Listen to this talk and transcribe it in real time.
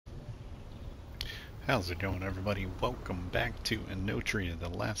How's it going, everybody? Welcome back to Enotria, the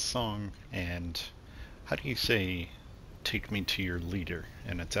last song, and how do you say take me to your leader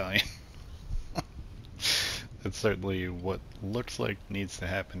in Italian? That's certainly what looks like needs to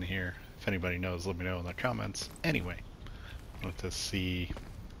happen here. If anybody knows, let me know in the comments. Anyway, let's see.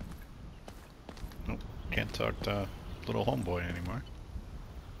 Nope, can't talk to little homeboy anymore.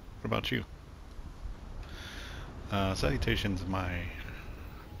 What about you? Salutations, my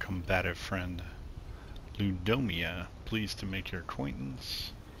combative friend Ludomia. Pleased to make your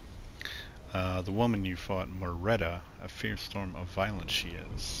acquaintance. The woman you fought, Moretta, a fierce storm of violence she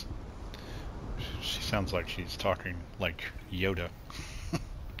is. She sounds like she's talking like Yoda.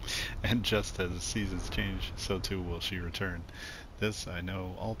 And just as the seasons change, so too will she return. This I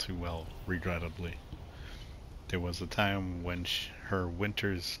know all too well, regrettably. There was a time when her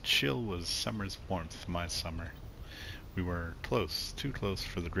winter's chill was summer's warmth, my summer. We were close, too close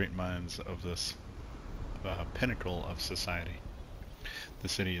for the great minds of this pinnacle of society. The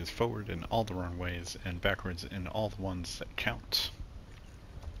city is forward in all the wrong ways and backwards in all the ones that count.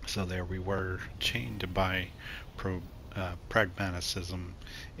 So there we were, chained by pragmatism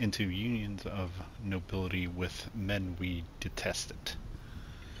into unions of nobility with men we detested.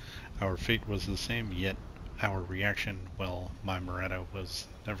 Our fate was the same, yet our reaction, well, my Moretta was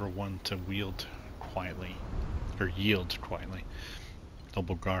never one to yield quietly.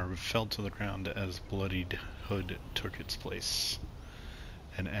 Noble garb fell to the ground as bloodied hood took its place,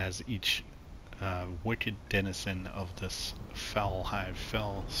 and as each wicked denizen of this foul hive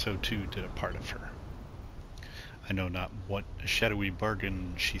fell, so too did a part of her. I know not what shadowy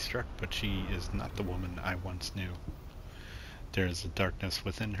bargain she struck, but she is not the woman I once knew. There is a darkness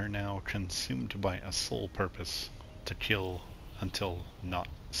within her now, consumed by a sole purpose, to kill until naught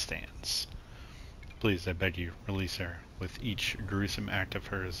stands. Please, I beg you, release her. With each gruesome act of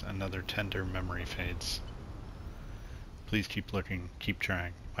hers, another tender memory fades. Please keep looking, keep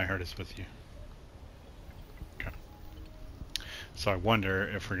trying. My heart is with you. Okay. So I wonder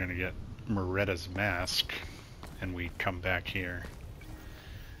if we're gonna get Moretta's mask, and we come back here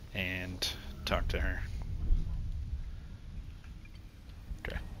and talk to her.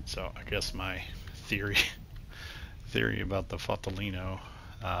 Okay. So I guess my theory about the Fatolino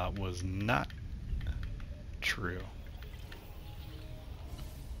was not true.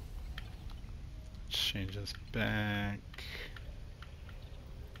 Change this back.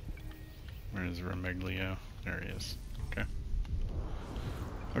 Where is Remiglio? There he is. Okay.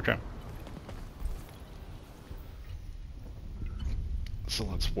 Okay. So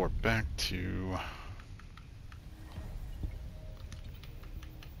let's warp back to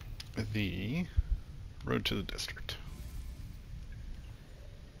the road to the district.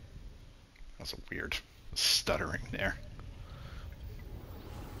 That's a weird stuttering there.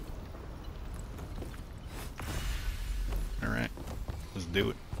 Alright, let's do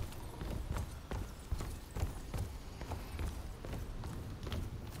it.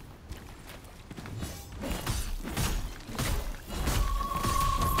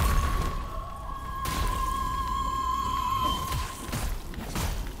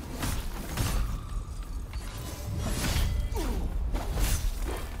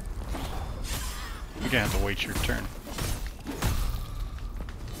 You're gonna have to wait your turn.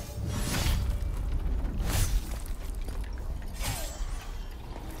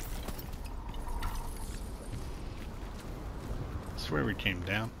 Where we came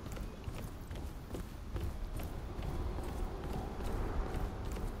down.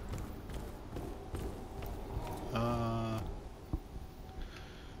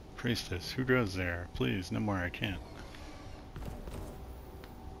 Priestess, who goes there? Please, no more, I can't.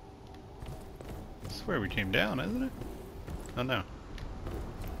 This is where we came down, isn't it? Oh no.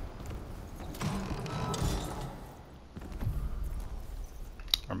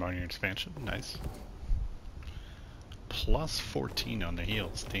 Harmonium expansion, nice. Plus 14 on the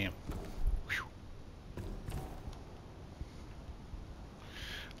heals, damn. Whew.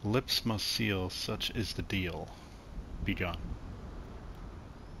 Lips must seal, such is the deal. Be gone.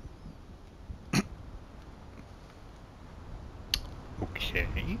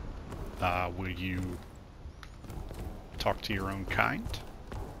 Okay. Will you talk to your own kind?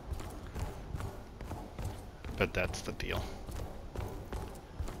 But that's the deal.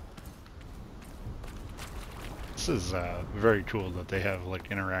 This is very cool that they have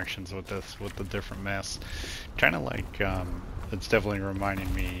like interactions with this, with the different masks. Kind of like, it's definitely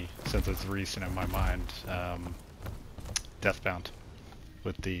reminding me, since it's recent in my mind, Deathbound,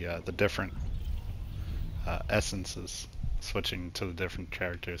 with the different essences switching to the different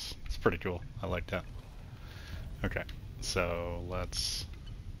characters. It's pretty cool. I like that. Okay, so let's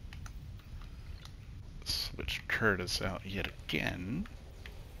Curtis out yet again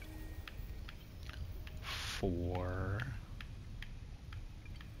for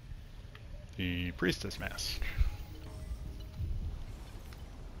the priestess mask.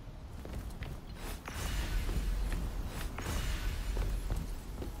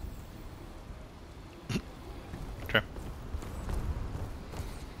 Okay.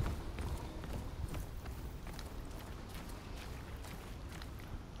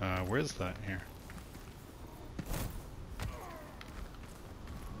 Where's that here?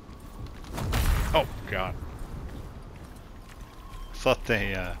 Oh God. Thought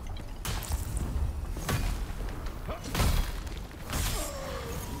they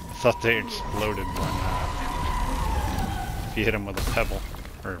exploded when if you hit them with a pebble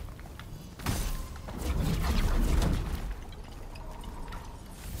or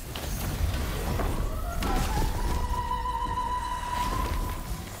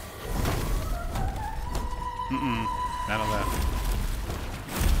none of that.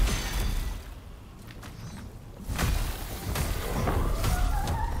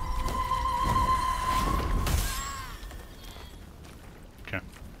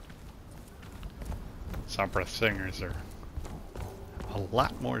 Opera singers are a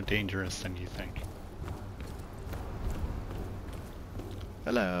lot more dangerous than you think.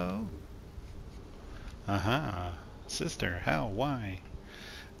 Hello. Sister, how, why?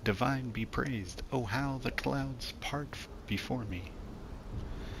 Divine be praised. Oh, how the clouds part before me.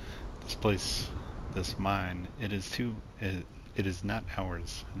 This place, this mine, it is not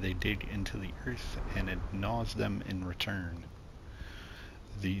ours. They dig into the earth and it gnaws them in return.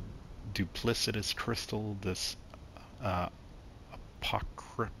 The duplicitous crystal, this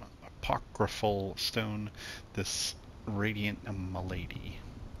apocryphal stone, this radiant malady.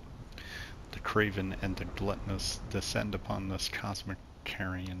 The craven and the gluttonous descend upon this cosmic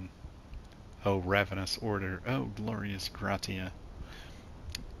carrion. O ravenous order, O glorious gratia.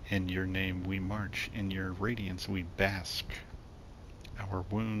 In your name we march, in your radiance we bask. Our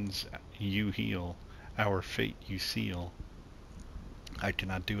wounds you heal, our fate you seal. I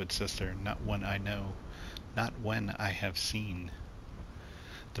cannot do it, sister, not when I know, not when I have seen.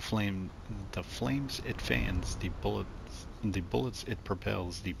 The flames it fans, the bullets it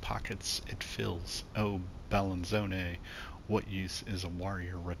propels, the pockets it fills. Oh, Balanzone, what use is a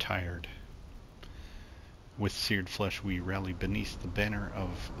warrior retired? With seared flesh we rally beneath the banner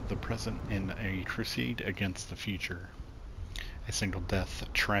of the present in a crusade against the future. A single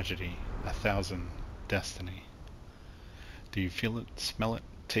death, tragedy, 1,000 destiny. Do you feel it, smell it,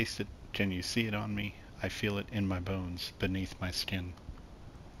 taste it? Can you see it on me? I feel it in my bones, beneath my skin.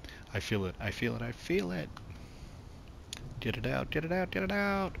 I feel it, I feel it, I feel it! Get it out, get it out, get it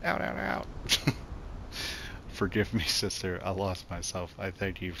out! Out, out, out! Forgive me, sister, I lost myself. I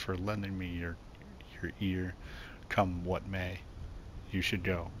thank you for lending me your ear. Come what may. You should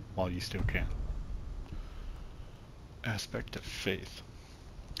go, while you still can. Aspect of faith.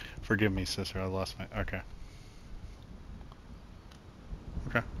 Forgive me, sister, I lost my... Okay.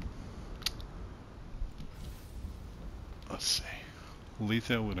 Okay. Let's see.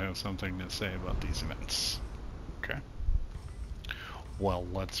 Letho would have something to say about these events. Okay. Well,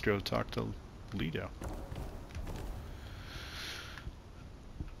 let's go talk to Leto.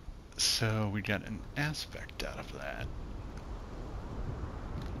 So we got an aspect out of that.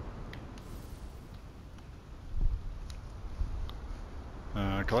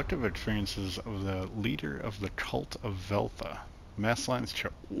 Collective experiences of the leader of the cult of Veltha. Mass lines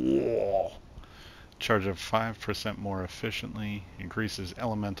charge of 5% more efficiently, increases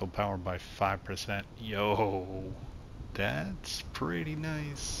elemental power by 5%. Yo, that's pretty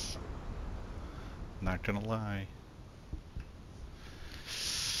nice. Not gonna lie.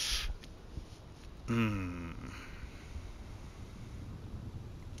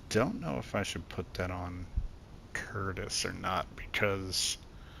 Don't know if I should put that on Curtis or not, because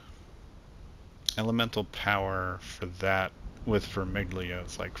elemental power for that with Vermiglia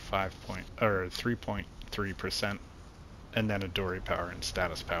is like 3.3%, and then Ardore power and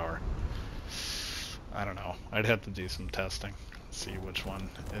status power. I don't know. I'd have to do some testing, see which one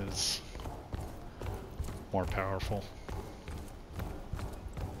is more powerful.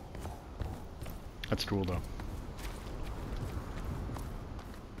 That's cool though.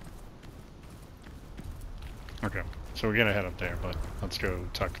 Okay, so we're gonna head up there, but let's go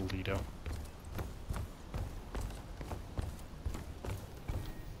talk to Leto.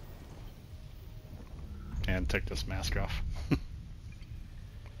 And take this mask off.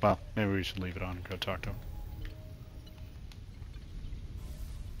 Well, maybe we should leave it on and go talk to him.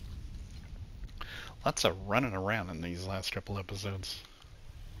 Lots of running around in these last couple episodes.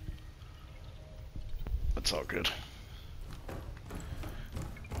 That's all good.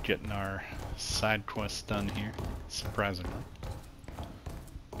 Getting our side quest done here, surprisingly.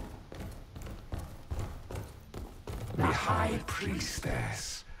 The High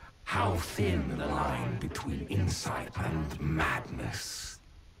Priestess. How thin the line between insight and madness.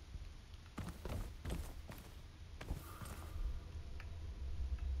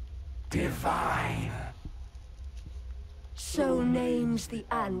 Divine. So names the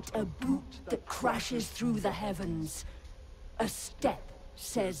ant a boot that crashes through the heavens. A step,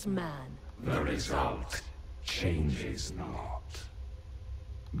 says man. The result changes not.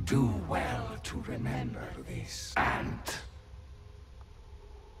 Do well to remember this, ant.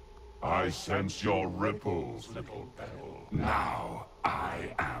 I sense your ripples, little bell. Now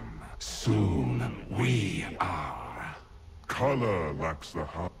I am. Soon we are. Color lacks the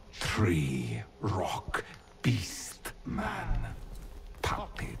heart. Tree, rock, beast, man.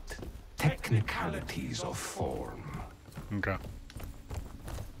 Puppet. Technicalities of form. Okay.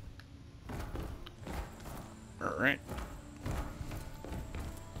 Alright.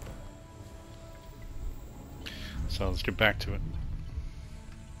 So let's get back to it.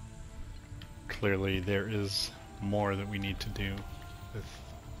 Clearly there is more that we need to do with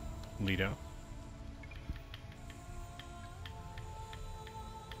Lido.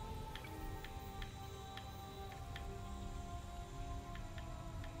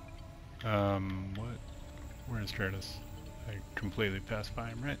 What? Where's Curtis? I completely passed by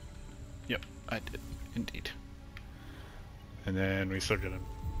him, right? Yep, I did, indeed. And then we still got a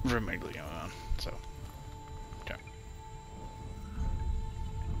remotely going on, so. Okay.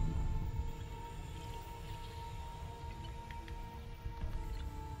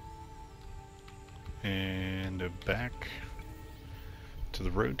 And back to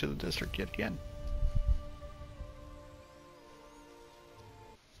the road to the district yet again.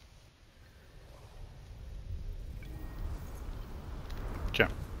 Okay.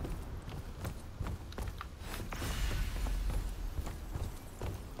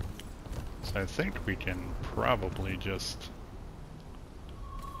 So I think we can probably just...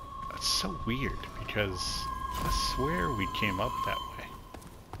 That's so weird because I swear we came up that way.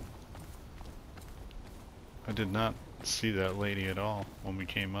 I did not see that lady at all when we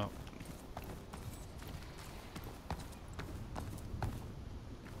came up.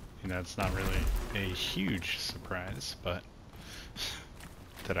 You know, it's not really a huge surprise, but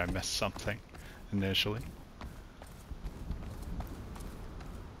that I missed something initially.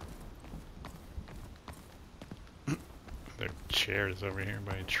 Their chair is over here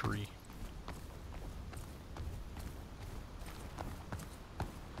by a tree.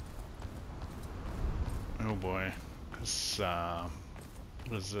 Oh boy, this, what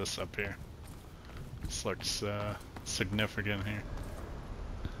is this up here? This looks, significant here.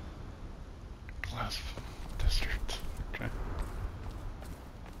 Glass district, okay.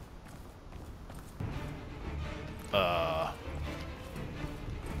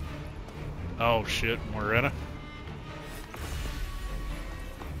 Oh shit, Moretta.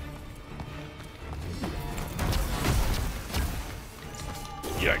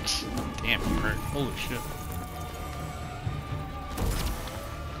 Yikes. Damn, you hurt. Holy shit.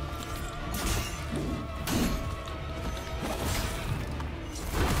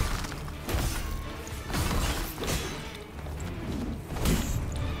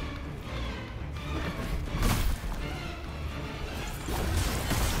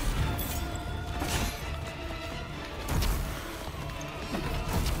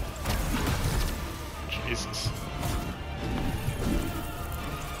 Jesus.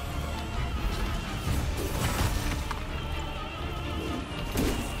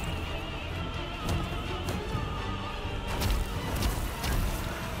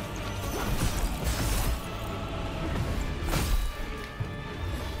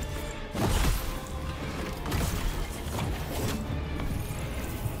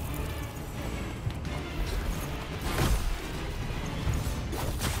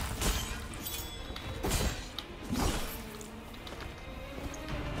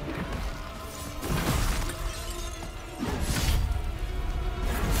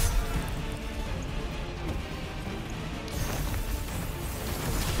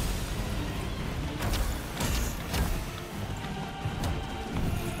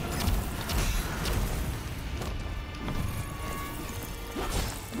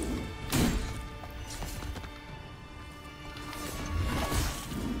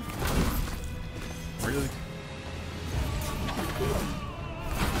 Really?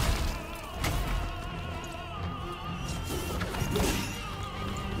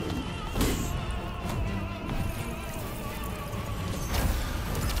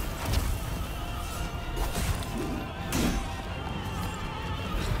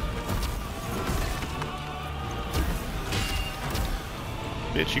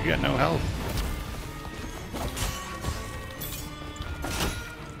 Bitch, you got no health.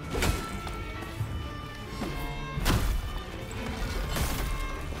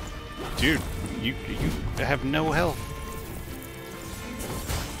 Dude, you have no health.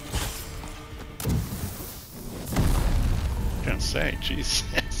 I'm gonna say,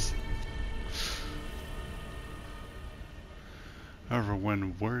 Jesus. However,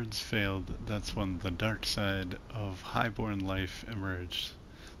 when words failed, that's when the dark side of highborn life emerged.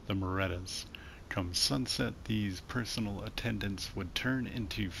 The Morettas. Come sunset, these personal attendants would turn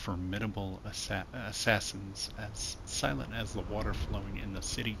into formidable assassins, as silent as the water flowing in the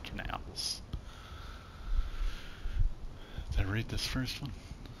city canals. Did I read this first one?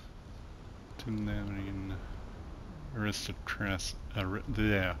 Aristocrats.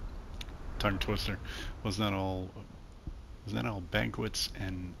 Yeah. Tongue twister. Was not all banquets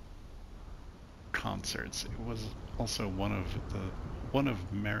and concerts. It was also one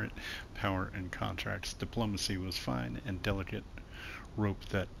of merit, power, and contracts. Diplomacy was fine and delicate rope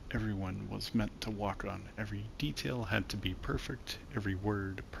that everyone was meant to walk on. Every detail had to be perfect, every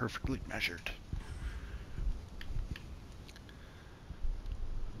word perfectly measured.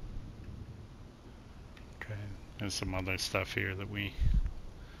 Okay, there's some other stuff here that we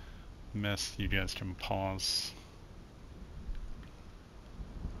missed. You guys can pause.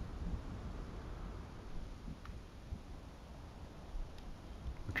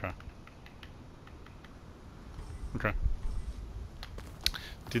 Okay. Okay.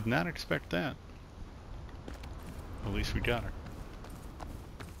 Did not expect that. At least we got her.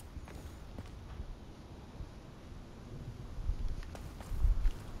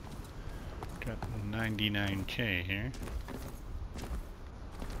 Got 99K here.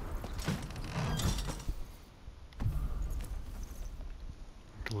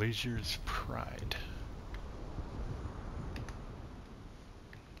 Glazier's Pride.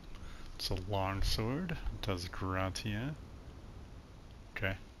 It's a longsword. Does gratia.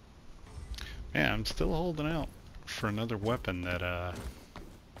 Okay. Man, I'm still holding out for another weapon that,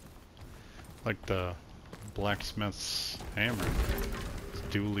 like the blacksmith's hammer. It's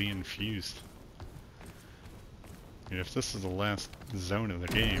dually infused. And if this is the last zone of the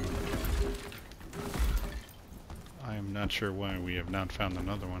game, I am not sure why we have not found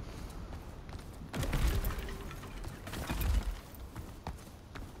another one.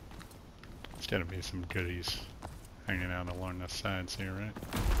 There's gotta be some goodies hanging out along the sides here, right?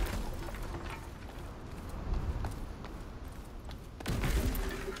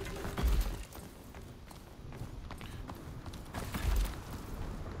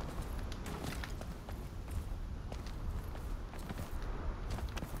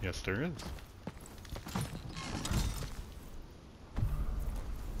 Yes, there is.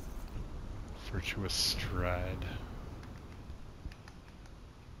 Virtuous Stride.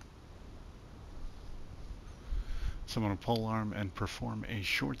 Summon a polearm and perform a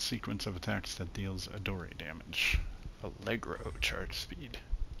short sequence of attacks that deals Ardore damage. Allegro charge speed.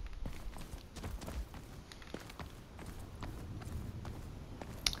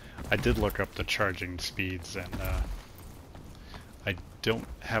 I did look up the charging speeds and I don't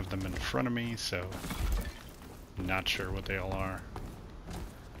have them in front of me, so I'm not sure what they all are.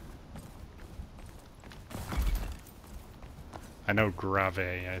 I know Grave,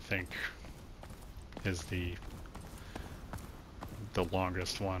 I think, is the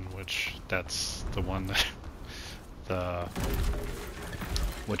longest one, which that's the one that the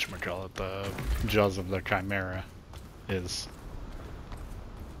whatchamacallit, the Jaws of the Chimera is.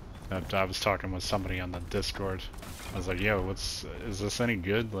 I was talking with somebody on the Discord. I was like, yo, is this any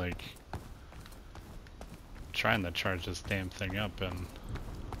good? Like, trying to charge this damn thing up and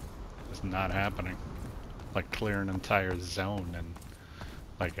it's not happening. Like, clear an entire zone and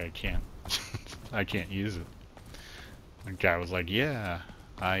like I can't I can't use it. The guy was like, yeah,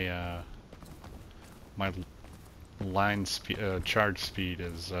 my line charge speed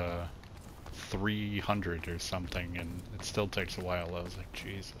is 300 or something, and it still takes a while. I was like,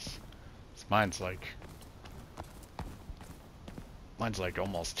 Jesus, mine's like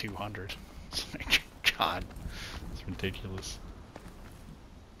almost 200. It's like, God, it's ridiculous.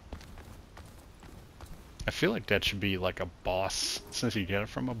 I feel like that should be like a boss. Since you get it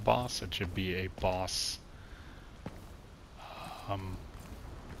from a boss, it should be a boss.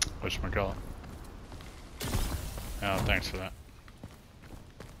 Whatchamacallit? Oh, thanks for that.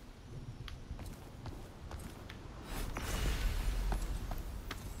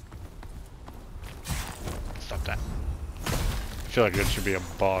 Stop that. I feel like it should be a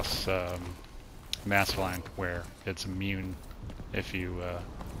boss mass line where it's immune if you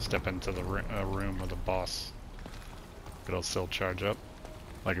step into the room with a boss. It'll still charge up.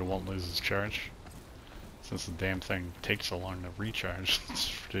 Like it won't lose its charge. Since the damn thing takes so long to recharge,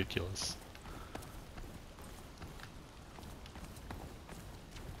 it's ridiculous.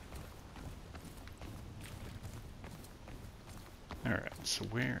 Alright, so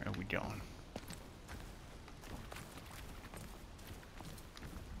where are we going?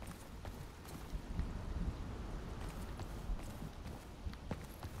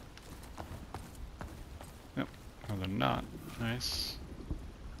 Yep, another knot. Nice.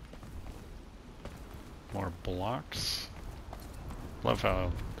 More blocks. Love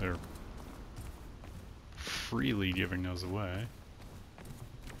how they're freely giving those away.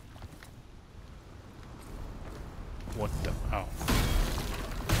 What the? Oh.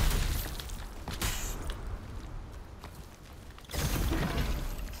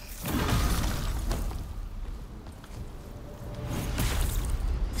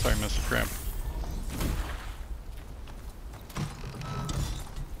 Sorry, Mr. Crab.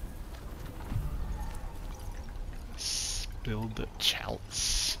 Spilled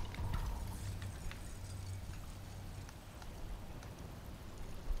chalice.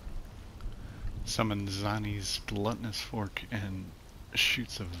 Summon Zani's gluttonous fork and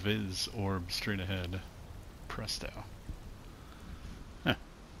shoots a Viz orb straight ahead. Presto. Huh.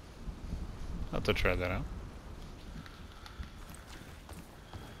 I'll have to try that out.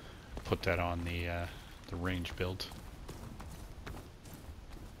 Put that on the range build.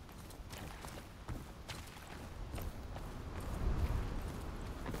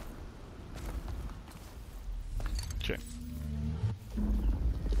 Okay.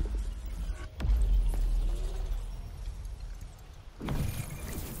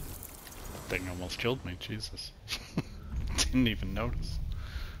 Thing almost killed me, Jesus. Didn't even notice.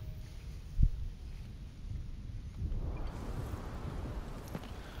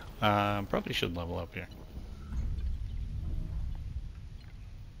 Probably should level up here.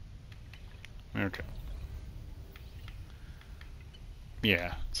 Okay.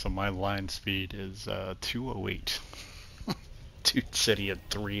 Yeah, so my line speed is 208. Dude said he had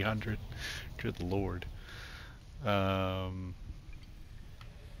 300. Good lord.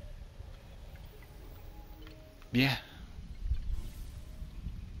 Yeah.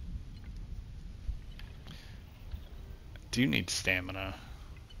 Do need stamina.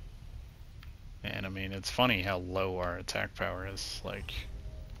 And I mean, it's funny how low our attack power is. Like,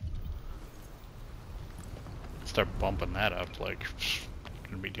 start bumping that up, like,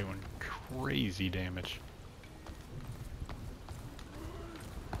 gonna be doing crazy damage.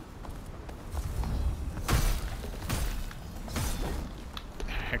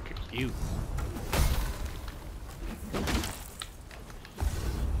 The heck are you?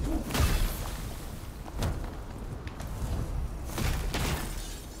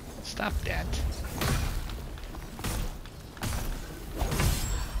 Stop that.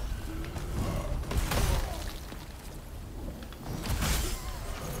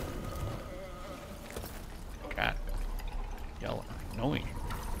 God. Y'all are annoying.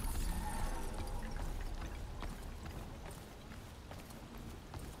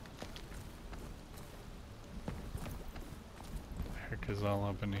 The heck is all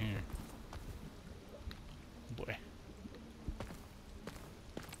up in here? Boy.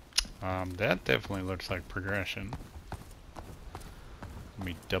 That definitely looks like progression. Let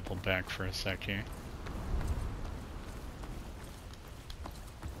me double back for a sec here.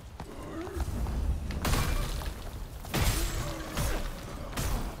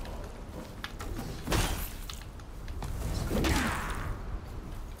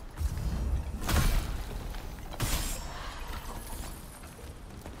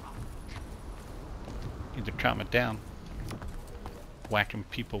 Need to calm it down. Whacking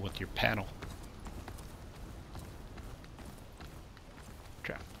people with your paddle.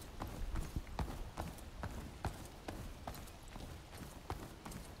 Okay.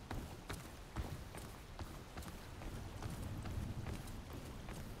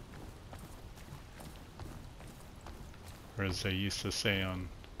 Or as they used to say on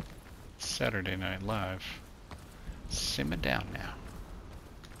Saturday Night Live, simmer down now.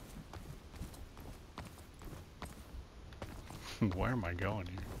 Where am I going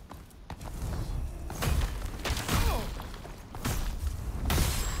here?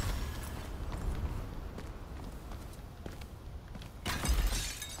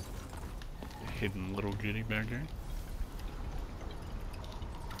 Hidden little goodie back here.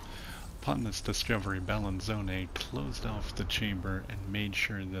 Upon this discovery, Balanzone closed off the chamber and made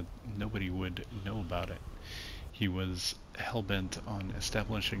sure that nobody would know about it. He was hell-bent on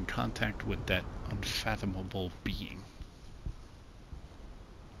establishing contact with that unfathomable being.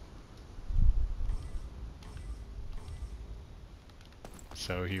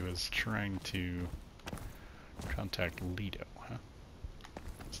 So he was trying to contact Lido, huh?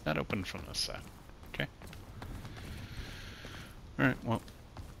 It's not open from this side. Okay. Alright, well,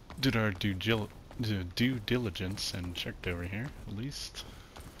 did our due diligence and checked over here, at least.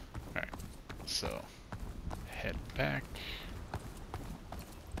 Alright, so head back.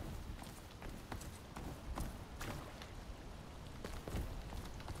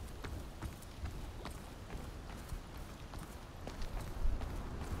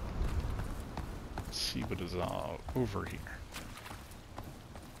 See what is all over here.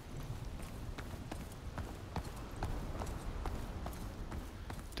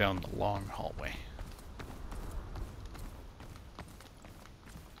 Down the long hallway.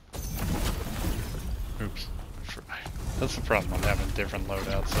 Oops. That's the problem with having different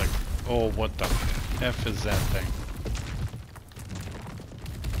loadouts. Like, oh, what the F is that thing?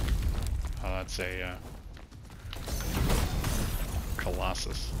 Oh, that's a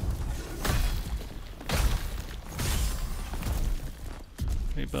Colossus.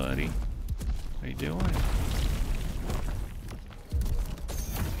 Hey, buddy. How you doing?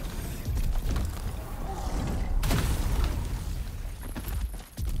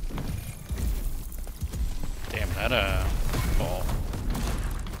 Damn, that ball.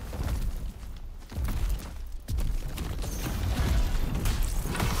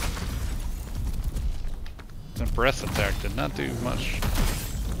 The breath attack did not do much.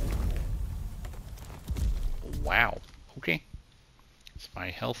 Wow. Okay. Is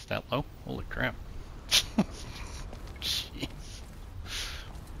my health that low? Holy crap. Jeez.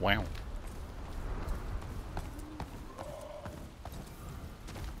 Wow.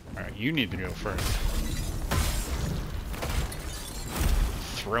 Alright, you need to go first.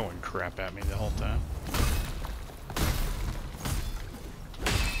 Throwing crap at me the whole time.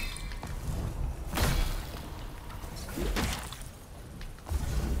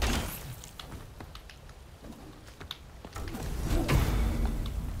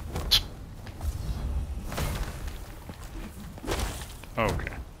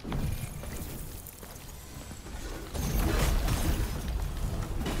 Okay.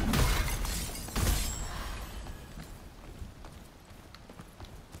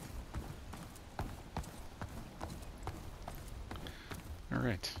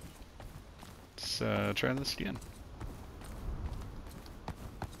 Alright. Let's try this again.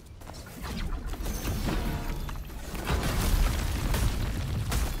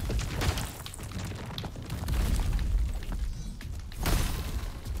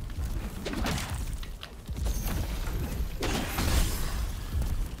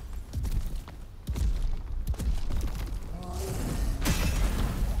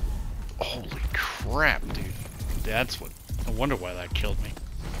 Holy crap, dude. That's what... I wonder why that killed me.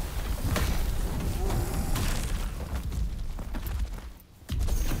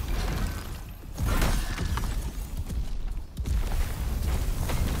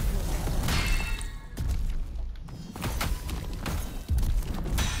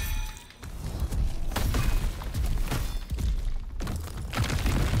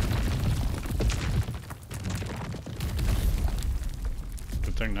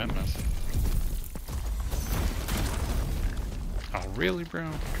 Good thing that missed. Oh, really,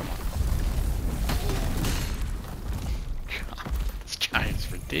 bro? Come on. God, this guy is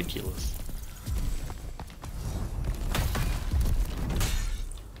ridiculous.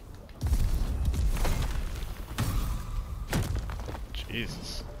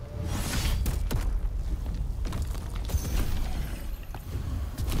 Jesus.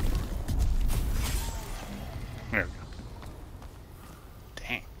 There we go.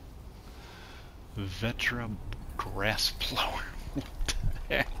 Dang. Vetra grass blower. What the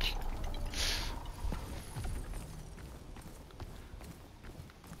heck?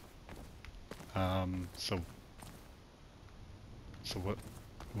 So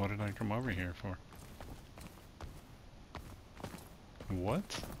what did I come over here for?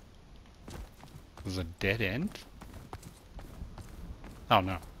 What? This is a dead end? Oh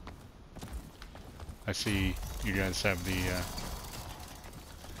no. I see you guys have the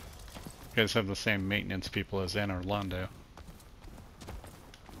same maintenance people as in Orlando.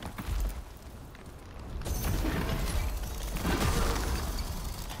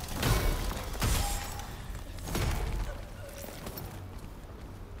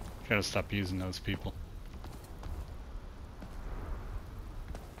 Gotta stop using those people.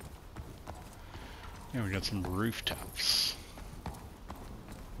 Yeah, we got some rooftops.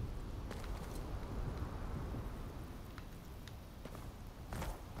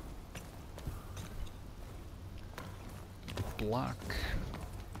 Block.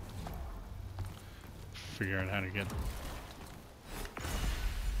 Figure out how to get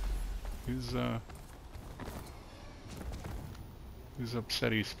Who's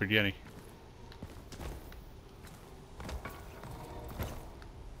upsetty spaghetti?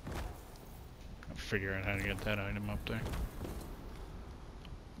 I'll figure out how to get that item up there.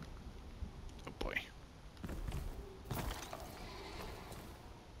 Oh boy.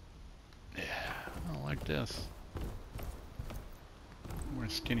 Yeah, I like this. More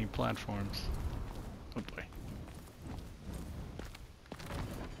skinny platforms. Oh boy.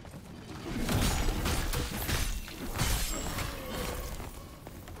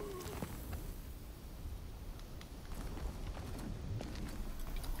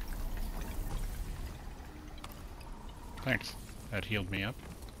 Thanks. That healed me up.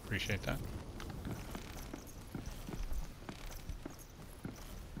 Appreciate that.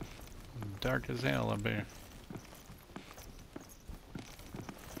 Dark as hell up here.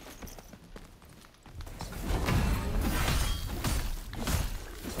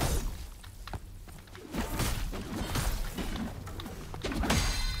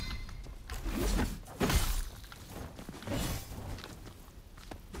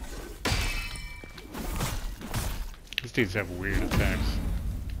 These dudes have weird attacks.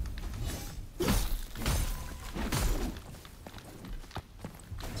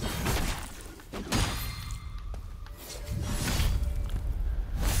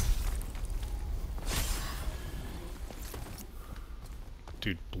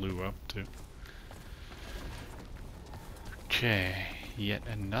 Dude blew up too. Okay, yet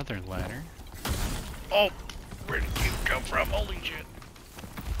another ladder. Oh! Where did you come from? Holy shit!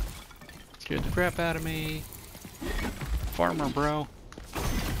 Scared the crap out of me. Farmer, bro.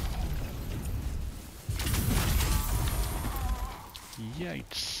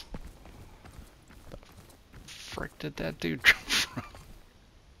 Yikes. The frick did that dude come from?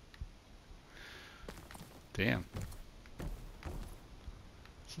 Damn.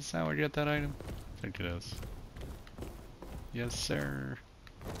 Is this how I get that item? I think it is. Yes, sir.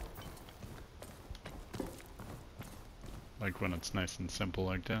 Like when it's nice and simple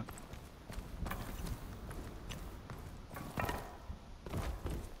like that.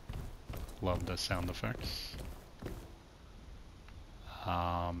 Love the sound effects.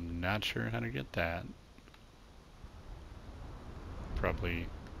 Not sure how to get that. Probably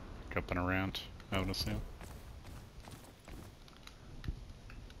up and around, I would assume.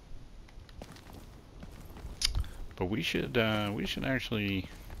 But we should actually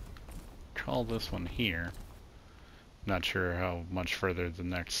call this one here. Not sure how much further the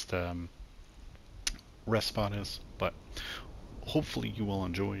next rest spot is, but hopefully you all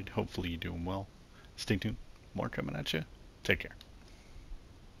enjoyed. Hopefully you're doing well. Stay tuned. More coming at you. Take care.